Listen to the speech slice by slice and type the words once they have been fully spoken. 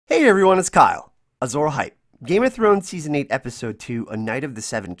Hey everyone, it's Kyle. Azor Hype. Game of Thrones Season 8 Episode 2, A Night of the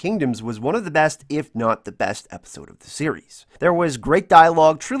Seven Kingdoms was one of the best, if not the best, episode of the series. There was great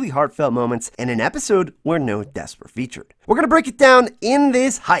dialogue, truly heartfelt moments, and an episode where no deaths were featured. We're gonna break it down in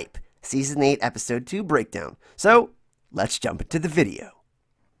this Hype Season 8 Episode 2 breakdown. So, let's jump into the video.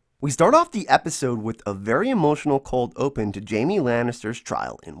 We start off the episode with a very emotional cold open to Jaime Lannister's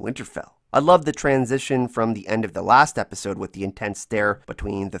trial in Winterfell. I love the transition from the end of the last episode with the intense stare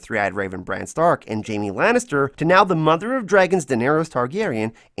between the three-eyed raven Arya Stark and Jaime Lannister to now the mother of dragons Daenerys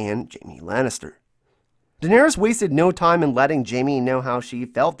Targaryen and Jaime Lannister. Daenerys wasted no time in letting Jaime know how she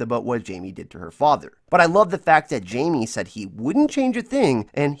felt about what Jaime did to her father. But I love the fact that Jaime said he wouldn't change a thing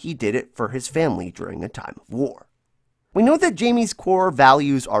and he did it for his family during a time of war. We know that Jaime's core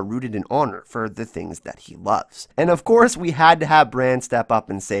values are rooted in honor for the things that he loves. And of course, we had to have Bran step up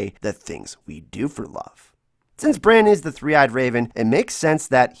and say the things we do for love. Since Bran is the three-eyed raven, it makes sense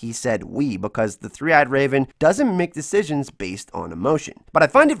that he said we, because the three-eyed raven doesn't make decisions based on emotion. But I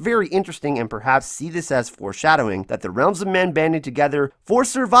find it very interesting and perhaps see this as foreshadowing that the realms of men banding together for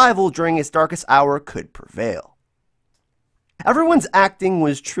survival during its darkest hour could prevail. Everyone's acting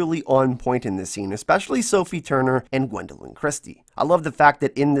was truly on point in this scene, especially Sophie Turner and Gwendolyn Christie. I love the fact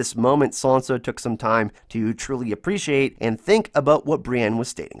that in this moment, Sansa took some time to truly appreciate and think about what Brienne was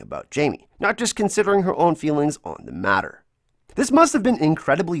stating about Jaime, not just considering her own feelings on the matter. This must have been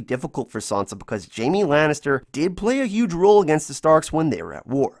incredibly difficult for Sansa because Jaime Lannister did play a huge role against the Starks when they were at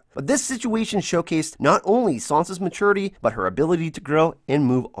war. But this situation showcased not only Sansa's maturity, but her ability to grow and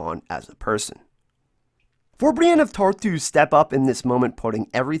move on as a person. For Brienne of Tarth to step up in this moment, putting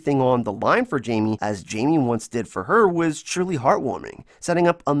everything on the line for Jaime as Jaime once did for her, was truly heartwarming, setting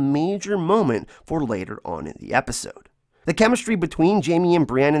up a major moment for later on in the episode. The chemistry between Jaime and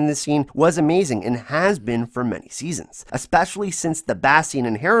Brienne in this scene was amazing and has been for many seasons, especially since the bath scene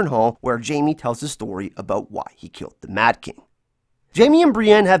in Harrenhal where Jaime tells the story about why he killed the Mad King. Jaime and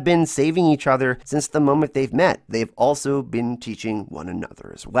Brienne have been saving each other since the moment they've met. They've also been teaching one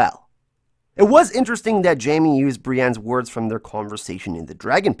another as well. It was interesting that Jaime used Brienne's words from their conversation in the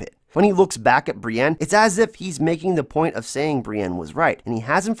Dragon Pit. When he looks back at Brienne, it's as if he's making the point of saying Brienne was right, and he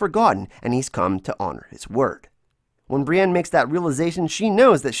hasn't forgotten, and he's come to honor his word. When Brienne makes that realization, she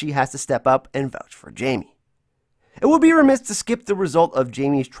knows that she has to step up and vouch for Jaime. It would be remiss to skip the result of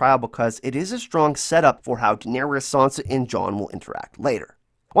Jaime's trial because it is a strong setup for how Daenerys, Sansa, and Jon will interact later.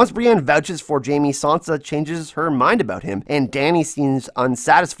 Once Brienne vouches for Jaime, Sansa changes her mind about him, and Dany seems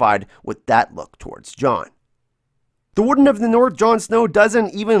unsatisfied with that look towards Jon. The Warden of the North, Jon Snow,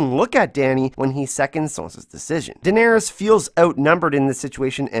 doesn't even look at Dany when he seconds Sansa's decision. Daenerys feels outnumbered in this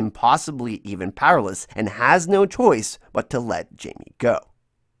situation and possibly even powerless, and has no choice but to let Jaime go.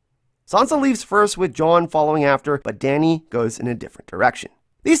 Sansa leaves first with Jon following after, but Dany goes in a different direction.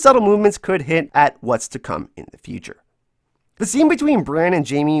 These subtle movements could hint at what's to come in the future. The scene between Bran and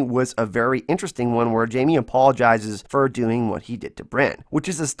Jaime was a very interesting one where Jaime apologizes for doing what he did to Bran, which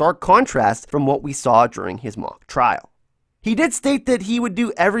is a stark contrast from what we saw during his mock trial. He did state that he would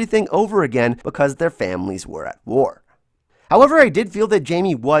do everything over again because their families were at war. However, I did feel that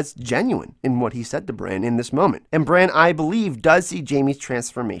Jaime was genuine in what he said to Bran in this moment, and Bran, I believe, does see Jaime's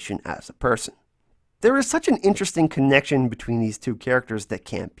transformation as a person. There is such an interesting connection between these two characters that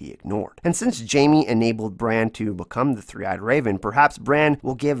can't be ignored. And since Jaime enabled Bran to become the three-eyed raven, perhaps Bran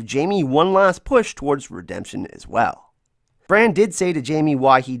will give Jaime one last push towards redemption as well. Bran did say to Jaime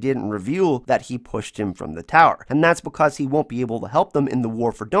why he didn't reveal that he pushed him from the tower, and that's because he won't be able to help them in the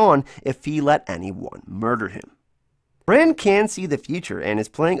War for Dawn if he let anyone murder him. Bran can see the future and is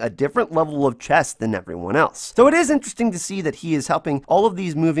playing a different level of chess than everyone else, so it is interesting to see that he is helping all of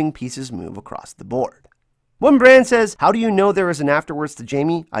these moving pieces move across the board. When Bran says, "How do you know there is an afterwards to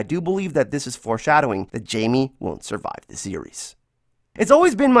Jaime?" I do believe that this is foreshadowing that Jaime won't survive the series. It's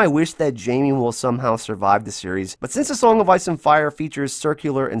always been my wish that Jaime will somehow survive the series, but since A Song of Ice and Fire features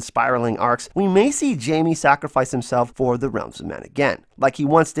circular and spiraling arcs, we may see Jaime sacrifice himself for the realms of men again, like he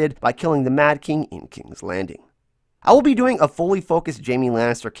once did by killing the Mad King in King's Landing. I will be doing a fully focused Jaime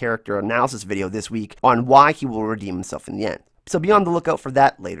Lannister character analysis video this week on why he will redeem himself in the end, so be on the lookout for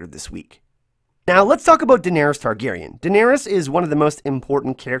that later this week. Now let's talk about Daenerys Targaryen. Daenerys is one of the most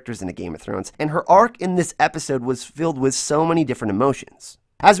important characters in the Game of Thrones, and her arc in this episode was filled with so many different emotions.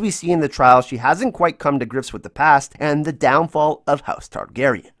 As we see in the trial, she hasn't quite come to grips with the past and the downfall of House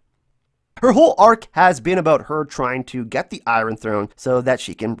Targaryen. Her whole arc has been about her trying to get the Iron Throne so that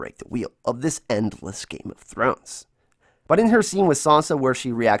she can break the wheel of this endless Game of Thrones. But in her scene with Sansa where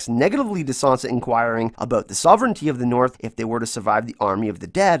she reacts negatively to Sansa inquiring about the sovereignty of the North if they were to survive the army of the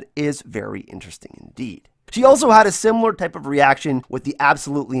dead is very interesting indeed. She also had a similar type of reaction with the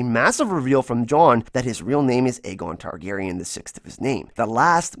absolutely massive reveal from Jon that his real name is Aegon Targaryen, the sixth of his name, the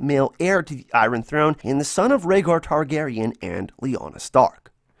last male heir to the Iron Throne and the son of Rhaegar Targaryen and Lyanna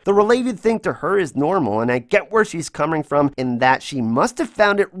Stark. The related thing to her is normal, and I get where she's coming from in that she must have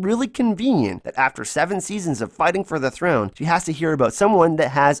found it really convenient that after 7 seasons of fighting for the throne, she has to hear about someone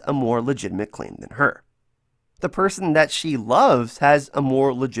that has a more legitimate claim than her. The person that she loves has a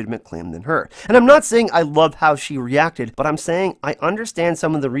more legitimate claim than her. And I'm not saying I love how she reacted, but I'm saying I understand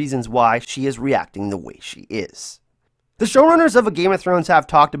some of the reasons why she is reacting the way she is. The showrunners of A Game of Thrones have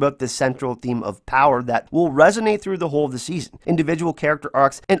talked about this central theme of power that will resonate through the whole of the season, individual character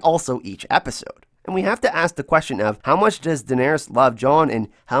arcs, and also each episode. And we have to ask the question of how much does Daenerys love Jon and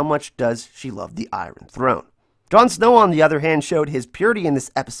how much does she love the Iron Throne? Jon Snow, on the other hand, showed his purity in this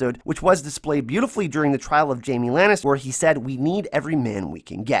episode, which was displayed beautifully during the trial of Jaime Lannister, where he said, "We need every man we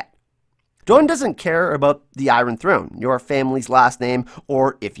can get." Jon doesn't care about the Iron Throne, your family's last name,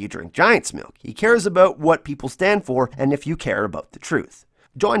 or if you drink Giant's milk. He cares about what people stand for and if you care about the truth.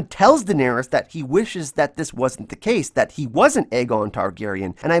 Jon tells Daenerys that he wishes that this wasn't the case, that he wasn't Aegon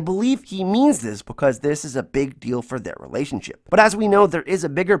Targaryen, and I believe he means this because this is a big deal for their relationship. But as we know, there is a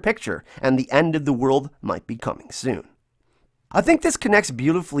bigger picture, and the end of the world might be coming soon. I think this connects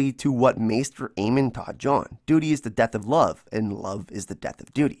beautifully to what Maester Aemon taught Jon. Duty is the death of love, and love is the death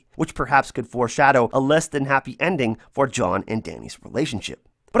of duty, which perhaps could foreshadow a less than happy ending for Jon and Dany's relationship.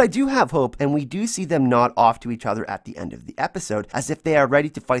 But I do have hope, and we do see them nod off to each other at the end of the episode, as if they are ready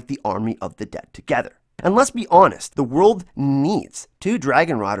to fight the army of the dead together. And let's be honest, the world needs 2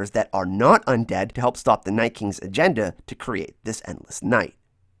 dragon riders that are not undead to help stop the Night King's agenda to create this endless night.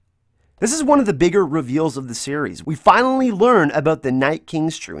 This is one of the bigger reveals of the series. We finally learn about the Night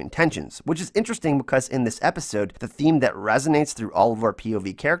King's true intentions, which is interesting because in this episode, the theme that resonates through all of our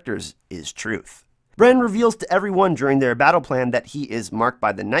POV characters is truth. Bran reveals to everyone during their battle plan that he is marked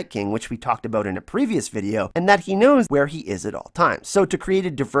by the Night King, which we talked about in a previous video, and that he knows where he is at all times. So to create a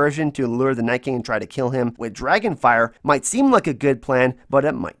diversion to lure the Night King and try to kill him with dragonfire might seem like a good plan, but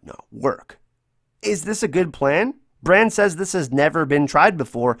it might not work. Is this a good plan? Bran says this has never been tried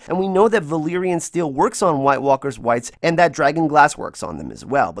before, and we know that Valyrian steel works on White Walker's whites and that dragon glass works on them as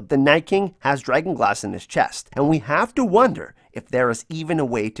well, but the Night King has dragon glass in his chest, and we have to wonder if there is even a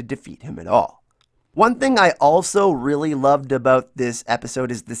way to defeat him at all. One thing I also really loved about this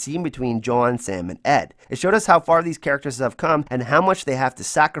episode is the scene between Jon, Sam, and Ed. It showed us how far these characters have come and how much they have to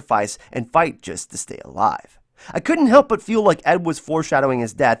sacrifice and fight just to stay alive. I couldn't help but feel like Ed was foreshadowing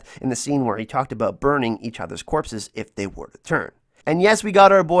his death in the scene where he talked about burning each other's corpses if they were to turn. And yes, we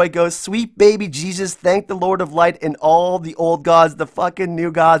got our boy Ghost, sweet baby Jesus, thank the Lord of Light and all the old gods, the fucking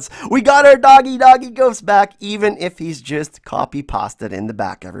new gods. We got our doggy Ghost back, even if he's just copy-pasted in the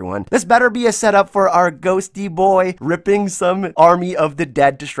back, everyone. This better be a setup for our ghosty boy ripping some army of the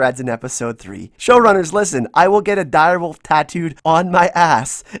dead to shreds in episode 3. Showrunners, listen, I will get a direwolf tattooed on my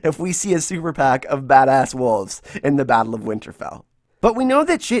ass if we see a super pack of badass wolves in the Battle of Winterfell. But we know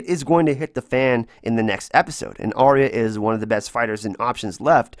that shit is going to hit the fan in the next episode, and Arya is one of the best fighters and options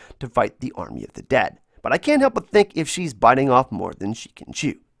left to fight the army of the dead. But I can't help but think if she's biting off more than she can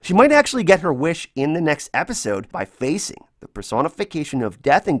chew. She might actually get her wish in the next episode by facing the personification of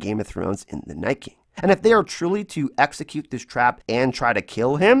death in Game of Thrones in the Night King. And if they are truly to execute this trap and try to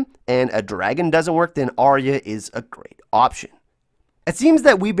kill him, and a dragon doesn't work, then Arya is a great option. It seems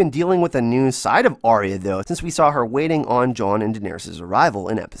that we've been dealing with a new side of Arya though, since we saw her waiting on Jon and Daenerys' arrival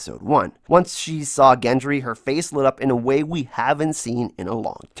in episode 1. Once she saw Gendry, her face lit up in a way we haven't seen in a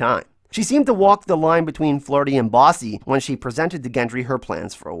long time. She seemed to walk the line between flirty and bossy when she presented to Gendry her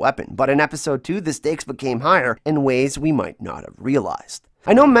plans for a weapon, but in episode 2 the stakes became higher in ways we might not have realized.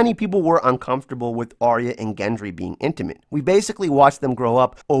 I know many people were uncomfortable with Arya and Gendry being intimate. We basically watched them grow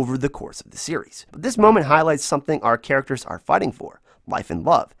up over the course of the series. But this moment highlights something our characters are fighting for. Life and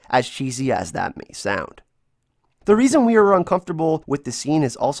love, as cheesy as that may sound. The reason we are uncomfortable with the scene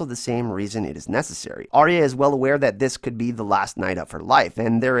is also the same reason it is necessary. Arya is well aware that this could be the last night of her life,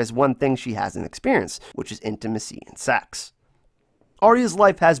 and there is one thing she hasn't experienced, which is intimacy and sex. Arya's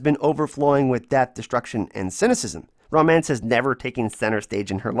life has been overflowing with death, destruction, and cynicism. Romance has never taken center stage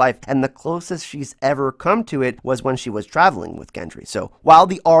in her life, and the closest she's ever come to it was when she was traveling with Gendry. So, while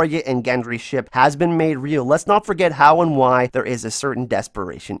the Arya and Gendry ship has been made real, let's not forget how and why there is a certain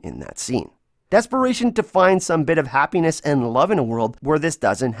desperation in that scene. Desperation to find some bit of happiness and love in a world where this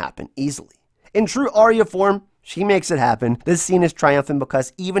doesn't happen easily. In true Arya form, she makes it happen. This scene is triumphant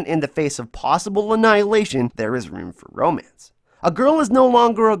because even in the face of possible annihilation, there is room for romance. A girl is no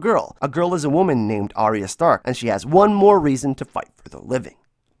longer a girl. A girl is a woman named Arya Stark, and she has one more reason to fight for the living.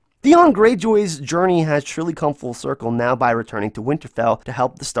 Theon Greyjoy's journey has truly come full circle now by returning to Winterfell to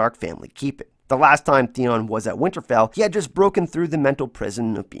help the Stark family keep it. The last time Theon was at Winterfell, he had just broken through the mental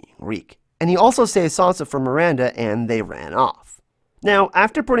prison of being Reek. And he also saved Sansa from Miranda, and they ran off. Now,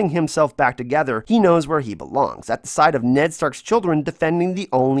 after putting himself back together, he knows where he belongs, at the side of Ned Stark's children defending the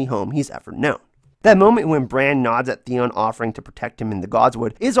only home he's ever known. That moment when Bran nods at Theon offering to protect him in the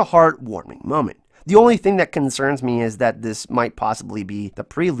Godswood is a heartwarming moment. The only thing that concerns me is that this might possibly be the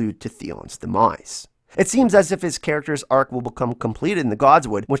prelude to Theon's demise. It seems as if his character's arc will become completed in the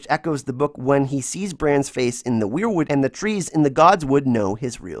Godswood, which echoes the book when he sees Bran's face in the Weirwood and the trees in the Godswood know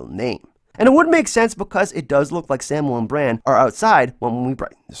his real name. And it would make sense because it does look like Samwell and Bran are outside when we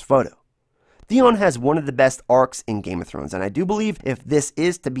brighten this photo. Theon has one of the best arcs in Game of Thrones, and I do believe if this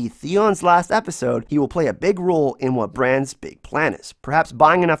is to be Theon's last episode, he will play a big role in what Bran's big plan is, perhaps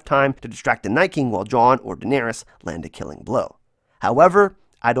buying enough time to distract the Night King while Jon or Daenerys land a killing blow. However,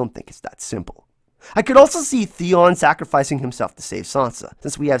 I don't think it's that simple. I could also see Theon sacrificing himself to save Sansa,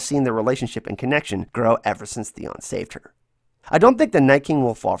 since we have seen their relationship and connection grow ever since Theon saved her. I don't think the Night King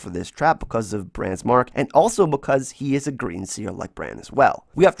will fall for this trap because of Bran's mark, and also because he is a green seer like Bran as well.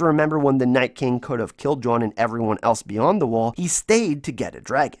 We have to remember when the Night King could have killed Jon and everyone else beyond the wall, he stayed to get a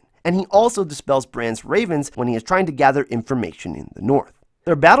dragon. And he also dispels Bran's ravens when he is trying to gather information in the north.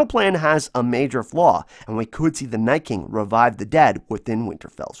 Their battle plan has a major flaw, and we could see the Night King revive the dead within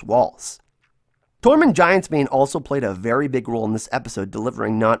Winterfell's walls. Tormund Giantsbane also played a very big role in this episode,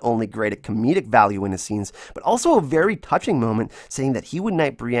 delivering not only great comedic value in his scenes, but also a very touching moment saying that he would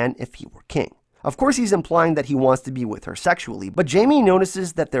knight Brienne if he were king. Of course, he's implying that he wants to be with her sexually, but Jaime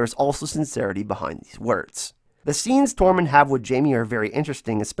notices that there is also sincerity behind these words. The scenes Tormund have with Jaime are very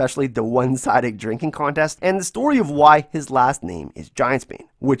interesting, especially the one-sided drinking contest and the story of why his last name is Giantsbane,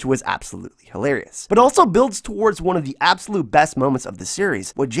 which was absolutely hilarious. But also builds towards one of the absolute best moments of the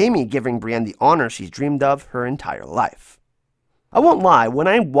series, with Jaime giving Brienne the honor she's dreamed of her entire life. I won't lie, when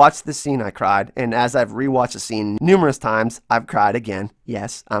I watched this scene I cried, and as I've rewatched the scene numerous times, I've cried again.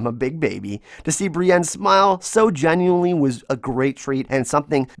 Yes, I'm a big baby. To see Brienne smile so genuinely was a great treat and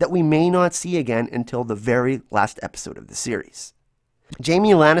something that we may not see again until the very last episode of the series.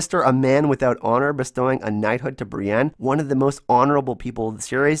 Jaime Lannister, a man without honor, bestowing a knighthood to Brienne, one of the most honorable people of the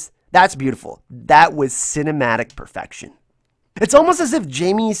series. That's beautiful. That was cinematic perfection. It's almost as if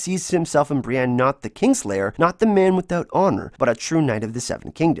Jaime sees himself in Brienne not the Kingslayer, not the man without honor, but a true knight of the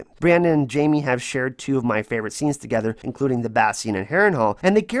Seven Kingdoms. Brienne and Jaime have shared two of my favorite scenes together, including the bath scene in Harrenhal,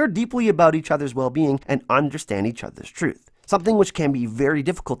 and they care deeply about each other's well-being and understand each other's truth, something which can be very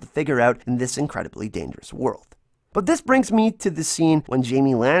difficult to figure out in this incredibly dangerous world. But this brings me to the scene when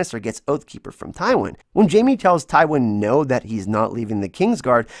Jaime Lannister gets Oathkeeper from Tywin. When Jaime tells Tywin no, that he's not leaving the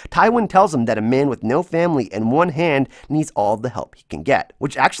Kingsguard, Tywin tells him that a man with no family and one hand needs all the help he can get,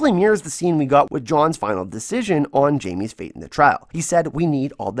 which actually mirrors the scene we got with Jon's final decision on Jaime's fate in the trial. He said, "We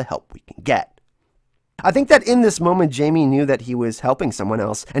need all the help we can get." I think that in this moment, Jaime knew that he was helping someone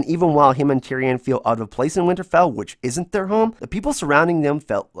else, and even while him and Tyrion feel out of place in Winterfell, which isn't their home, the people surrounding them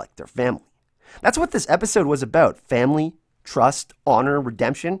felt like their family. That's what this episode was about: family, trust, honor,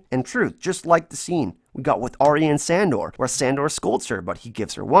 redemption, and truth, just like the scene we got with Arya and Sandor, where Sandor scolds her, but he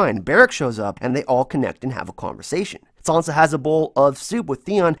gives her wine. Beric shows up, and they all connect and have a conversation. Sansa has a bowl of soup with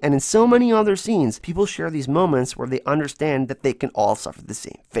Theon, and in so many other scenes, people share these moments where they understand that they can all suffer the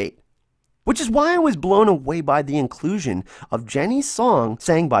same fate. Which is why I was blown away by the inclusion of Jenny's song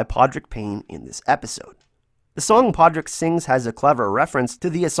sang by Podrick Payne in this episode. The song Podrick sings has a clever reference to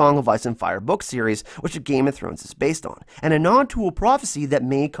the A Song of Ice and Fire book series, which Game of Thrones is based on, and a nod to a prophecy that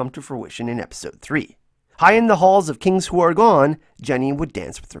may come to fruition in episode 3. High in the halls of kings who are gone, Jenny would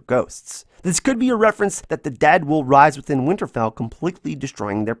dance with her ghosts. This could be a reference that the dead will rise within Winterfell, completely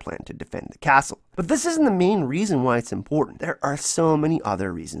destroying their plan to defend the castle. But this isn't the main reason why it's important. There are so many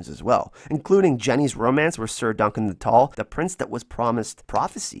other reasons as well, including Jenny's romance with Sir Duncan the Tall, the prince that was promised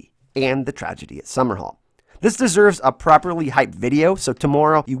prophecy, and the tragedy at Summerhall. This deserves a properly hyped video, so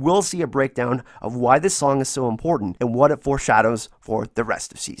tomorrow you will see a breakdown of why this song is so important and what it foreshadows for the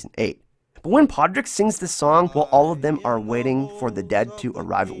rest of Season 8. But when Podrick sings this song while all of them are waiting for the dead to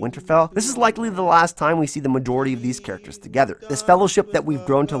arrive at Winterfell, this is likely the last time we see the majority of these characters together. This fellowship that we've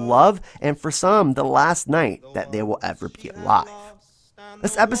grown to love, and for some, the last night that they will ever be alive.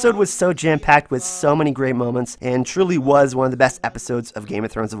 This episode was so jam-packed with so many great moments, and truly was one of the best episodes of Game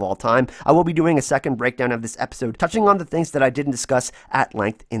of Thrones of all time. I will be doing a second breakdown of this episode, touching on the things that I didn't discuss at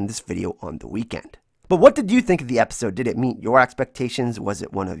length in this video on the weekend. But what did you think of the episode? Did it meet your expectations? Was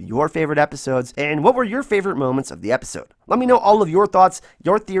it one of your favorite episodes? And what were your favorite moments of the episode? Let me know all of your thoughts,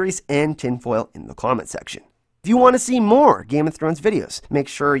 your theories, and tinfoil in the comment section. Do you want to see more Game of Thrones videos? Make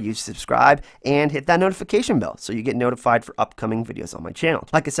sure you subscribe and hit that notification bell so you get notified for upcoming videos on my channel.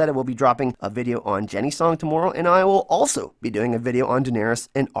 Like I said, I will be dropping a video on Jenny's song tomorrow, and I will also be doing a video on Daenerys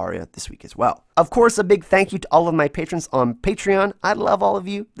and Arya this week as well. Of course, a big thank you to all of my patrons on Patreon. I love all of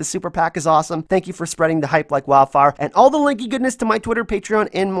you. The Super PAC is awesome. Thank you for spreading the hype like wildfire, and all the linky goodness to my Twitter, Patreon,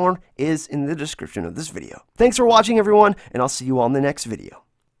 and more is in the description of this video. Thanks for watching, everyone, and I'll see you all in the next video.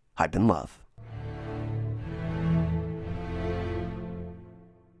 Hype and love.